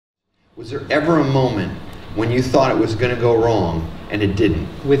Was there ever a moment when you thought it was going to go wrong and it didn't?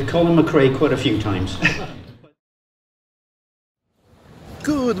 With Colin McRAE quite a few times.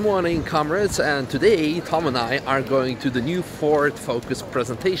 Good morning, comrades, and today Tom and I are going to the new Ford Focus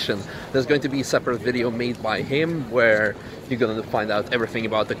presentation. There's going to be a separate video made by him where you're going to find out everything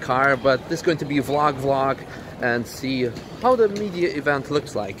about the car, but this is going to be a vlog and see how the media event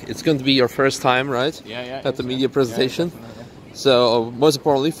looks like. It's going to be your first time, right? Yeah. At the media presentation. So most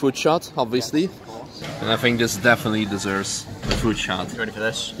importantly, food shot, obviously. And I think this definitely deserves a food shot. You ready for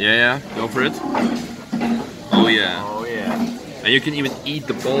this? Yeah, go for it. Oh yeah. Oh yeah. And you can even eat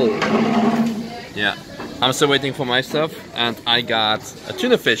the bowl. Yeah. I'm still waiting for my stuff, and I got a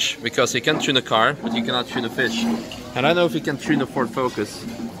tuna fish, because you can tune a car, but you cannot tune a fish. And I don't know if you can tune a Ford Focus.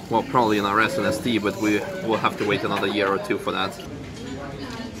 Well, probably in our RS and ST, but we will have to wait another year or two for that.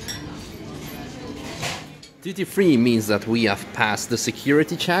 Duty-free means that we have passed the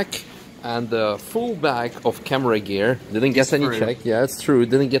security check, and the full bag of camera gear didn't get any check. Yeah, it's true,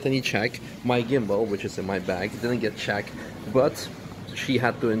 didn't get any check. My gimbal, which is in my bag, didn't get checked, but she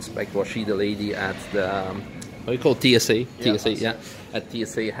had to inspect, well, she, the lady at the, what do you call it, TSA? Yeah, TSA, yeah. At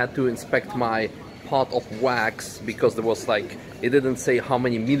TSA, had to inspect my pot of wax, because there was like, it didn't say how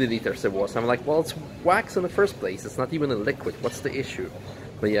many milliliters it was. I'm like, well, it's wax in the first place, it's not even a liquid, what's the issue?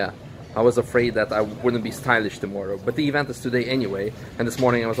 But yeah, I was afraid that I wouldn't be stylish tomorrow, but the event is today anyway, and this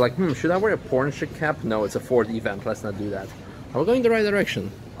morning I was like, should I wear a Porsche cap? No, it's a Ford event, let's not do that. Are we going the right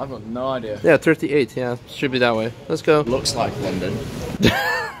direction? I've got no idea. Yeah, 38, yeah, should be that way. Let's go. Looks like London.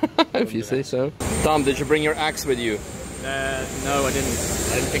 If you say so. Tom, did you bring your axe with you? No, I didn't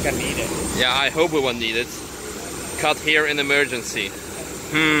think I'd need it. Yeah, I hope we won't need it. Cut here in emergency.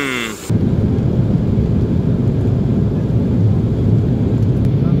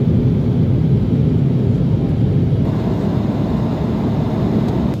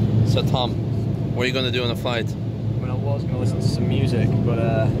 So Tom, what are you going to do on the flight? Well, I was going to listen to some music, but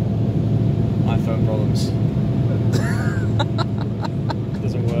iPhone problems. It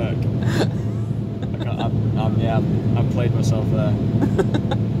doesn't work. I've played myself there.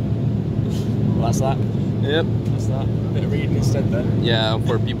 Well, that's that. Yep. That's that. A bit of reading instead then. Yeah,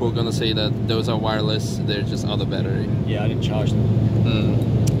 for people who are going to say that those are wireless, they're just out of battery. Yeah, I didn't charge them.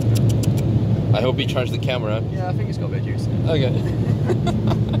 I hope you charged the camera. Yeah, I think it's got a bit of juice in it.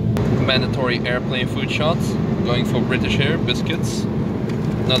 Okay. Mandatory airplane food shots. Going for British Air biscuits.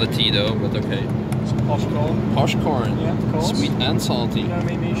 Not a tea though, but okay. Some posh corn. Posh corn. Yeah, of course. Sweet and salty. You know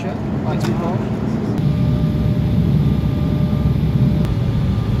me, Misha? I do corn.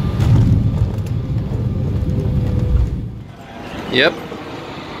 Yep.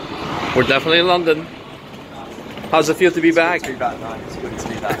 We're definitely in London. How's it feel to be back? It's good to be back, man. It's good to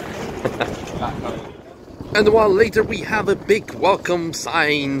be back. Back home. And a while later we have a big welcome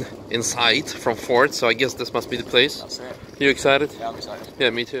sign inside from Ford, so I guess this must be the place. That's it. You excited? Yeah, I'm excited. Yeah,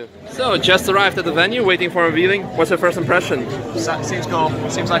 me too. So, just arrived at the venue, waiting for a viewing. What's your first impression? Seems cool.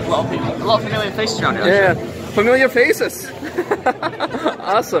 Seems like a lot of people, a lot of familiar faces around here. Yeah, familiar faces.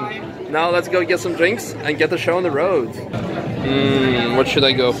 Awesome. Now let's go get some drinks and get the show on the road. What should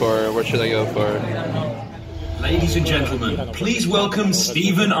I go for? What should I go for? Ladies and gentlemen, please welcome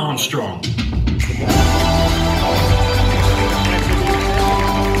Stephen Armstrong.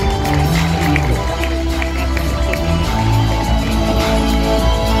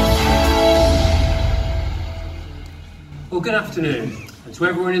 Well, good afternoon, and to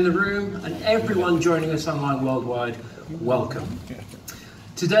everyone in the room and everyone joining us online worldwide, welcome.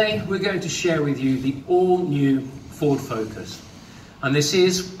 Today we're going to share with you the all-new Ford Focus, and this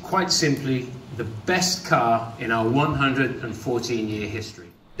is, quite simply, the best car in our 114-year history.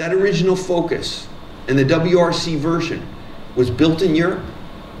 That original Focus and the WRC version was built in Europe,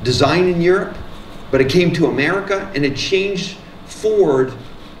 designed in Europe, but it came to America and it changed Ford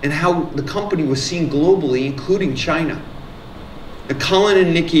and how the company was seen globally, including China. The Colin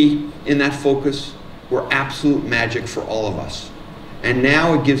and Nicky in that Focus were absolute magic for all of us. And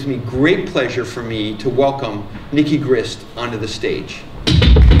now it gives me great pleasure for me to welcome Nicky Grist onto the stage.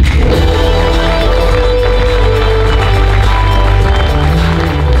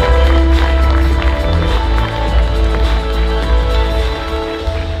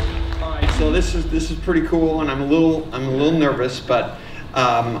 All right, so this is pretty cool, and I'm a little nervous, but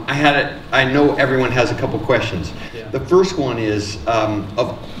I know everyone has a couple questions. Yeah. The first one is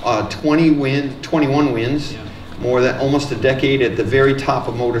of 21 wins, yeah, more than almost a decade at the very top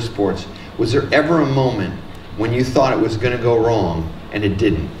of motorsports. Was there ever a moment when you thought it was going to go wrong and it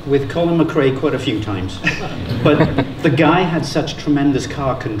didn't? With Colin McRAE quite a few times. But the guy had such tremendous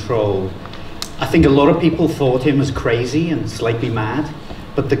car control. I think a lot of people thought him as crazy and slightly mad.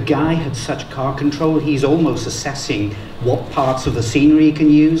 But the guy had such car control, he's almost assessing what parts of the scenery he can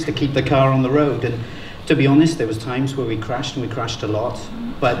use to keep the car on the road. And to be honest, there was times where we crashed, and we crashed a lot.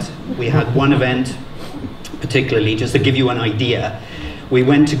 But we had one event, particularly, just to give you an idea, we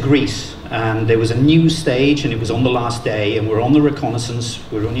went to Greece, and there was a new stage, and it was on the last day, and we're on the reconnaissance.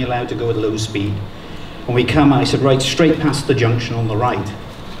 We're only allowed to go at low speed. And we come, I said, right, straight past the junction on the right.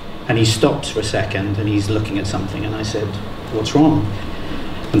 And he stops for a second, and he's looking at something, and I said, what's wrong?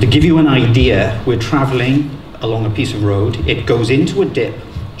 And to give you an idea, we're traveling along a piece of road. It goes into a dip,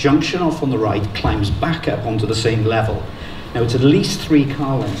 junction off on the right, climbs back up onto the same level. Now, it's at least 3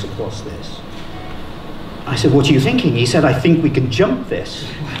 car lengths across this. I said, what are you thinking? He said, I think we can jump this.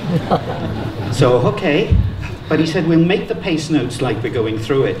 So, okay. But he said, we'll make the pace notes like we're going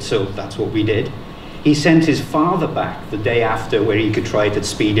through it. So that's what we did. He sent his father back the day after, where he could try it at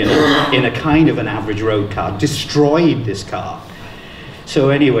speed in a kind of an average road car, destroyed this car. So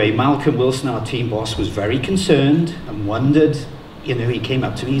anyway, Malcolm Wilson, our team boss, was very concerned and wondered. You know, he came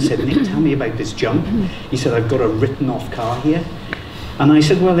up to me and said, Nick, tell me about this jump. He said, I've got a written off car here. And I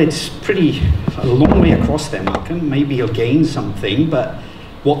said, well, it's a long way across there, Malcolm. Maybe he'll gain something, but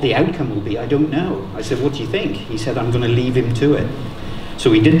what the outcome will be, I don't know. I said, what do you think? He said, I'm going to leave him to it. So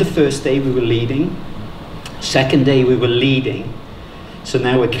we did the first day, we were leading. Second day, we were leading. So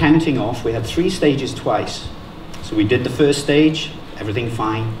now we're counting off. We had 3 stages twice. So we did the first stage, everything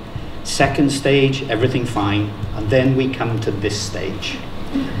fine. Second stage, everything fine. And then we come to this stage.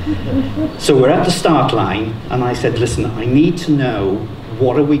 So we're at the start line, and I said, listen, I need to know,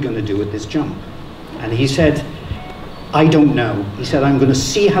 what are we going to do at this jump? And he said, I don't know. He said, I'm going to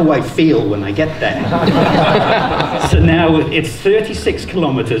see how I feel when I get there. So now it's 36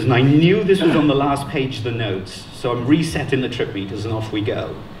 kilometers, and I knew this was on the last page of the notes. So I'm resetting the trip meters, and off we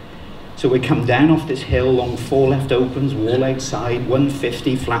go. So we come down off this hill, long 4 left opens, wall outside,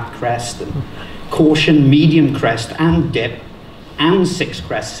 150 flat crest, and caution, medium crest, and dip, and 6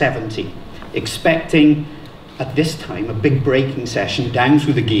 crest, 70. Expecting, at this time, a big braking session down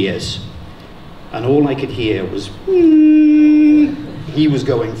through the gears. And all I could hear was, he was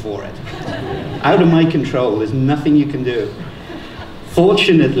going for it. Out of my control, there's nothing you can do.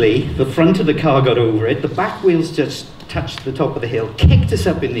 Fortunately, the front of the car got over it, the back wheels just touched the top of the hill, kicked us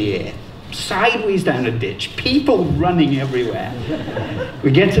up in the air, sideways down a ditch, people running everywhere.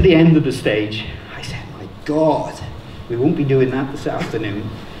 We get to the end of the stage. I said, my God, we won't be doing that this afternoon.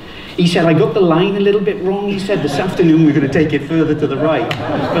 He said, I got the line a little bit wrong. He said, this afternoon we're going to take it further to the right.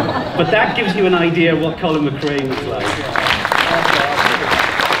 But that gives you an idea of what Colin McRAE was like.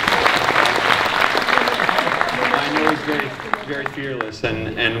 I know he's very fearless,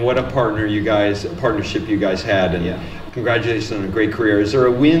 and what a partnership you guys had, and yeah. Congratulations on a great career. Is there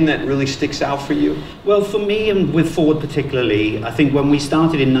a win that really sticks out for you? Well, for me, and with Ford particularly, I think when we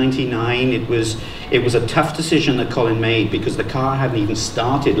started in '99, it was a tough decision that Colin made, because the car hadn't even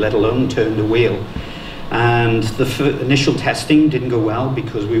started, let alone turned a wheel. And the initial testing didn't go well,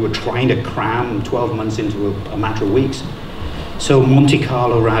 because we were trying to cram 12 months into a matter of weeks. So Monte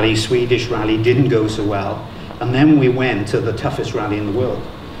Carlo rally, Swedish rally didn't go so well. And then we went to the toughest rally in the world.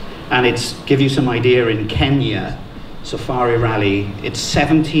 And give you some idea, in Kenya, Safari Rally, it's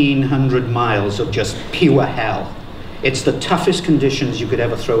 1,700 miles of just pure hell. It's the toughest conditions you could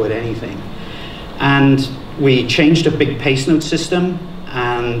ever throw at anything. And we changed a big pace note system,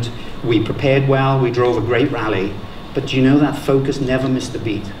 and we prepared well, we drove a great rally. But you know, that Focus never missed a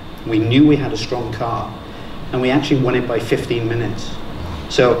beat. We knew we had a strong car, and we actually won it by 15 minutes.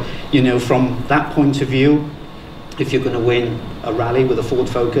 So, you know, from that point of view, if you're going to win a rally with a Ford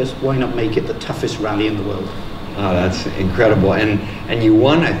Focus, why not make it the toughest rally in the world? Oh, that's incredible. And you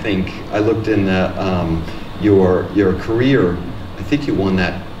won, I think, I looked in your career, I think you won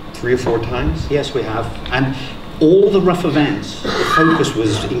that 3 or 4 times? Yes, we have. And all the rough events, the Focus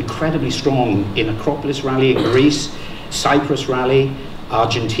was incredibly strong in Acropolis Rally in Greece, Cyprus Rally,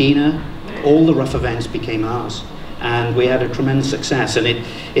 Argentina. All the rough events became ours. And we had a tremendous success. And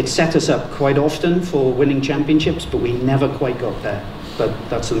it set us up quite often for winning championships, but we never quite got there. But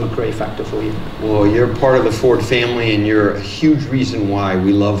that's the McRAE factor for you. Well, you're part of the Ford family, and you're a huge reason why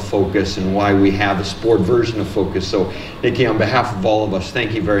we love Focus and why we have a sport version of Focus. So, Nicky, on behalf of all of us,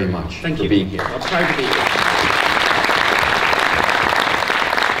 thank you very much for being here. I'm proud to be here.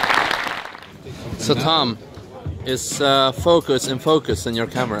 So, Tom, is Focus in focus in your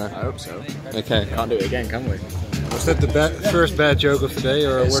camera? I hope so. Okay. Can't do it again, can we? Was that the first bad joke of the day,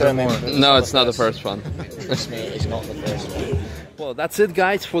 or were there more? No, it's not the first one. Trust me, it's not the first one. Well, that's it,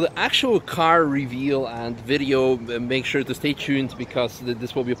 guys, for the actual car reveal and video. Make sure to stay tuned, because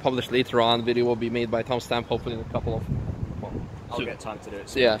this will be published later on. Video will be made by Tom Stamp, hopefully in a couple of I'll get time to do it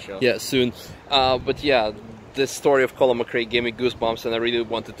soon. Yeah, Sure. yeah, soon. But yeah, this story of Colin McRAE gave me goosebumps, and I really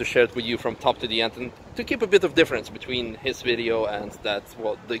wanted to share it with you from top to the end, and to keep a bit of difference between his video and that,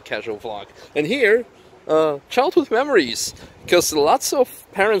 well, the casual vlog. And here, childhood memories, because lots of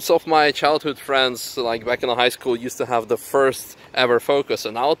parents of my childhood friends, like back in the high school, used to have the first ever Focus,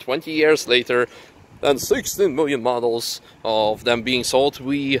 and now 20 years later, and 16 million models of them being sold,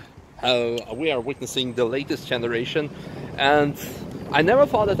 we are witnessing the latest generation. And I never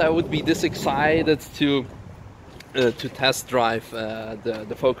thought that I would be this excited to test drive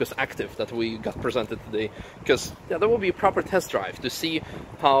the Focus Active that we got presented today, because yeah, there will be a proper test drive to see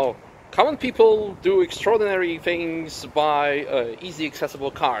how common people do extraordinary things by an easy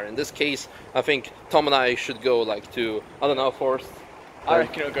accessible car. In this case, I think Tom and I should go like to, I don't know, Forest. I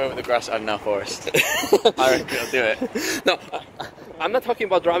reckon it'll go over the grass at now Forest. I reckon it'll do it. No, I'm not talking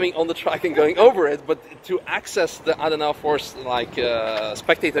about driving on the track and going over it, but to access the Adenauer Force like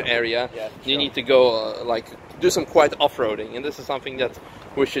spectator area, yeah, you need to go like do some quiet off-roading, and this is something that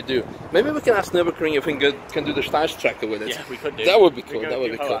we should do. Maybe we can ask Nürburg if we can do the Steinsstrecke with it. Yeah, we could do. That would be cool. That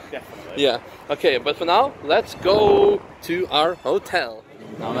would be cool. Definitely. Yeah. Okay, but for now, let's go to our hotel.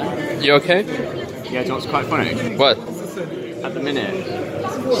 You okay? Yeah, you know what's quite funny? What? At the minute,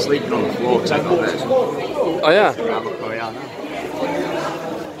 sleeping on the floor because I got this. Oh yeah. Oh yeah, I know.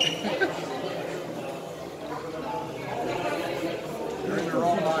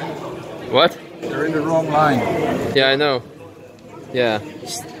 What? You're in the wrong line. Yeah, I know. Yeah.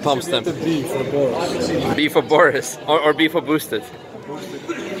 Pump stamp. B for Boris. B for Boris. Or B for Boosted.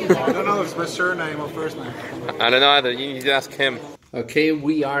 I don't know if it's my surname or first name. I don't know either. You need to ask him. Okay,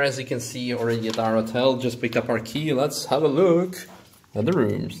 we are, as you can see, already at our hotel. Just picked up our key. Let's have a look at the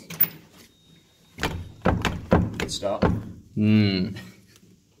rooms. Good start. Oh,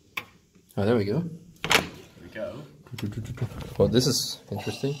 there we go. There we go. Oh, this is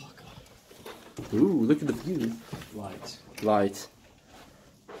interesting. Ooh, look at the view. Light.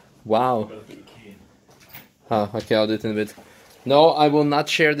 Wow. Okay, I'll do it in a bit. No, I will not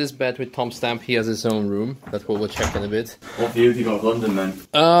share this bed with Tom Stamp. He has his own room. That we'll check in a bit. What view have you got of London then?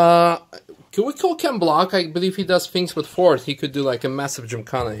 Could we call Ken Block? I believe he does things with Ford. He could do like a massive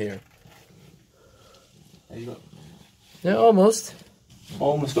gymkhana here. There you go. Yeah, almost.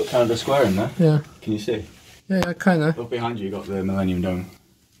 Almost got Canada Square in there. Yeah. Can you see? Yeah, kinda. Up behind you, you got the Millennium Dome.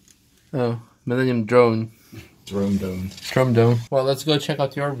 Oh, Millennium Drone. Drone Dome. Drum Dome. Well, let's go check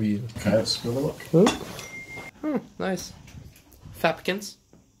out your view. Okay, let's have a look. Nice. Fapkins.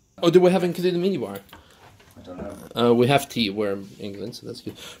 Oh, do we have included minibar? I don't know. We have tea. We're in England, so that's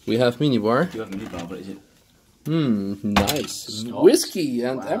good. We have minibar. You have minibar, but is it? Nice. Stocks. Whiskey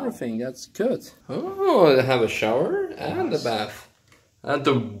and everything. That's good. Oh, they have a shower and a bath. And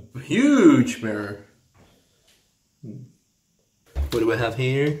a huge mirror. What do we have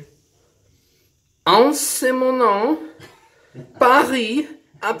here? En ce moment, Paris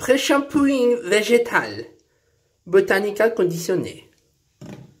après shampooing végétal. Botanical conditionné.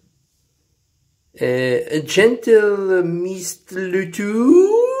 A gentle mist lutour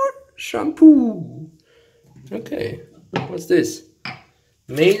shampoo. Okay, what's this?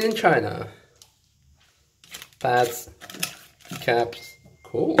 Made in China. Pads, caps.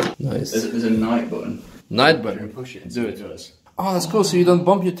 Cool. Nice. There's a night button. Night button. Push it. Do it. Does. Oh, that's cool. So you don't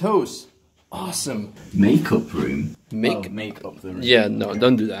bump your toes. Awesome. Makeup room. Make makeup the room. Yeah, no,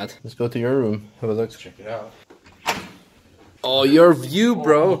 don't do that. Let's go to your room. Have a look. Check it out. Oh, your view,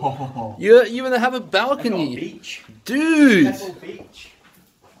 bro. You even have a balcony. Beach. Dude. Beach.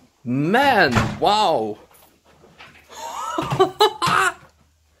 Man, wow.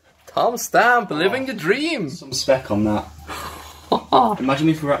 Tom Stamp, living the dream. Some spec on that. Imagine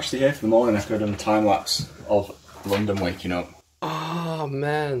if we were actually here for the morning, I could have done a time lapse of London waking up. Oh,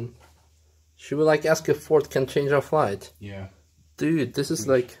 man. Should we like ask if Ford can change our flight? Yeah. Dude, this is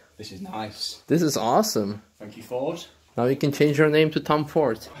like... This is nice. This is awesome. Thank you, Ford. Now you can change your name to Tom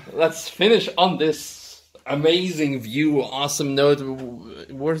Ford. Let's finish on this amazing view, awesome note.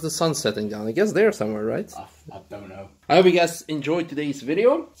 Where's the sun setting down? I guess there somewhere, right? I don't know. I hope you guys enjoyed today's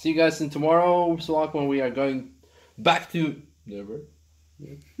video. See you guys in tomorrow's vlog when we are going back to Nürburg.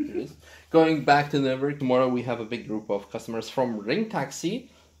 Yeah, it is. Going back to Nürburg. Tomorrow we have a big group of customers from Ring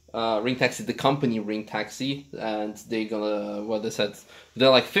Taxi. Ring Taxi, the company Ring Taxi, and they're gonna, well, they said they're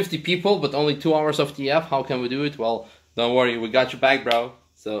like 50 people, but only 2 hours of TF. How can we do it? Well, don't worry, we got your back, bro.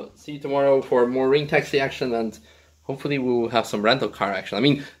 So see you tomorrow for more Ring Taxi action, and hopefully we will have some rental car action. I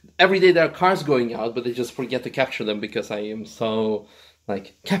mean, every day there are cars going out, but they just forget to capture them because I am so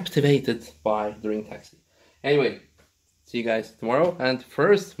like captivated by the Ring Taxi. Anyway, see you guys tomorrow, and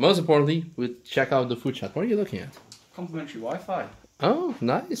first, most importantly, we'll check out the food chat. What are you looking at? complimentary Wi-Fi. Oh,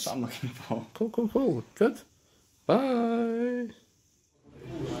 nice. That's what I'm looking for. Cool, cool, cool. Good. Bye.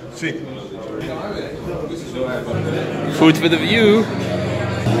 Food with a view.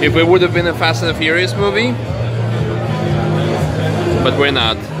 If it would have been a Fast and the Furious movie, but we're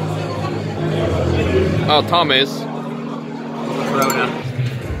not. Oh, Tom is.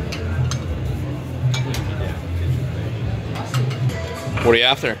 What are you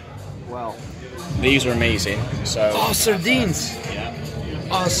after? Well, these are amazing. So. Oh, sardines. Yeah.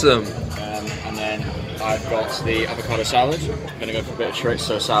 Awesome. And then I've got the avocado salad. I'm gonna go for a bit of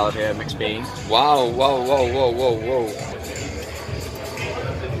chorizo salad here, mixed bean. Wow, whoa, whoa, whoa, whoa, whoa.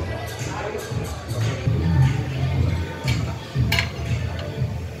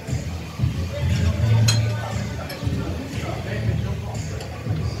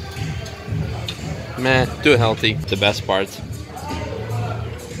 Meh, too healthy. The best part.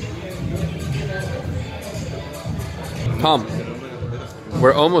 Tom,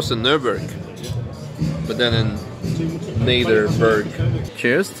 we're almost in Nürburg, but then in Nederburg.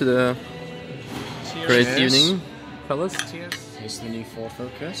 Cheers to the great evening, fellas. Here's the new Ford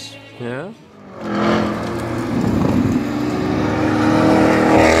Focus. Yeah.